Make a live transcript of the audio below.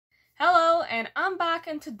and I'm back,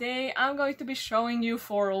 and today I'm going to be showing you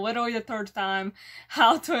for literally the third time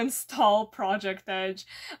how to install Project Edge.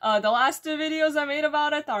 The last two videos I made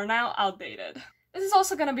about it are now outdated. This is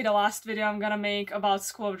also gonna be the last video I'm gonna make about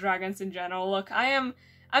School of Dragons in general. Look, I'm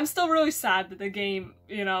still really sad that the game,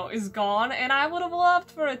 is gone, and I would have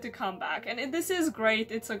loved for it to come back. And this is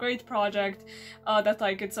great. It's a great project.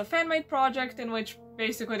 It's a fan-made project in which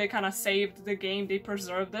basically they kind of saved the game, they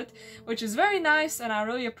preserved it, which is very nice, and I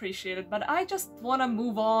really appreciate it. But I just want to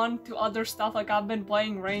move on to other stuff. Like, I've been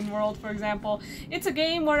playing Rain World, for example. It's a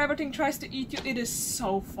game where everything tries to eat you. It is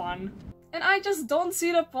so fun. And I just don't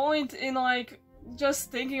see the point in,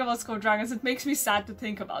 just thinking about School of Dragons. It makes me sad to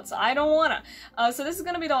think about, so I don't wanna. So this is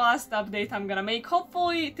gonna be the last update I'm gonna make.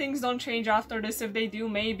 Hopefully things don't change after this. If they do,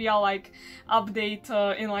 maybe I'll update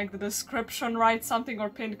in the description, write something, or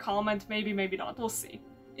pinned comment. Maybe not, we'll see.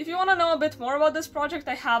 If you want to know a bit more about this project,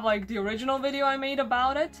 I have the original video I made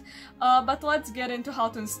about it, but let's get into how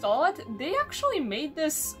to install it. They actually made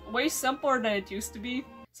this way simpler than it used to be.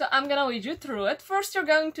 So I'm gonna lead you through it. First, you're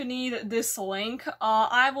going to need this link.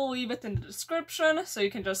 I will leave it in the description, so you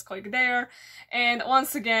can just click there. And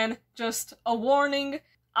once again, just a warning,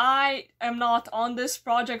 I am not on this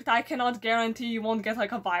project. I cannot guarantee you won't get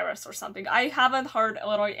a virus or something. I haven't heard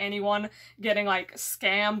literally anyone getting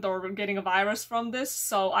scammed or getting a virus from this,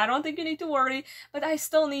 so I don't think you need to worry, but I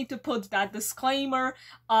still need to put that disclaimer.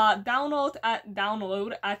 Download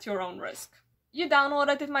at your own risk. You download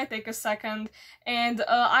it, it might take a second, and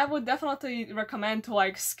I would definitely recommend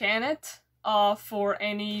to scan it for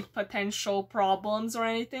any potential problems or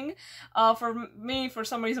anything. For me, for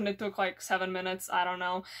some reason it took 7 minutes, I don't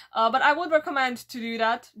know. But I would recommend to do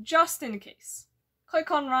that just in case. Click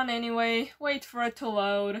on run anyway, wait for it to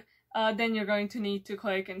load, then you're going to need to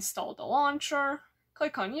click install the launcher,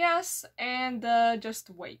 click on yes, and just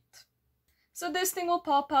wait. So this thing will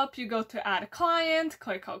pop up, you go to add client,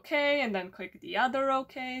 click OK, and then click the other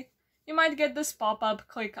OK. You might get this pop-up,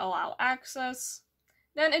 click allow access.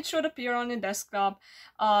 Then it should appear on your desktop.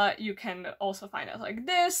 You can also find it like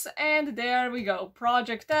this, and there we go,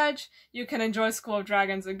 Project Edge. You can enjoy School of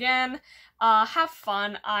Dragons again. Have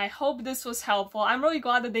fun. I hope this was helpful. I'm really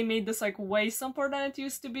glad that they made this way simpler than it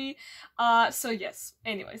used to be. So yes,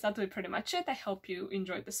 anyways, that will be pretty much it. I hope you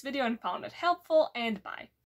enjoyed this video and found it helpful, and bye.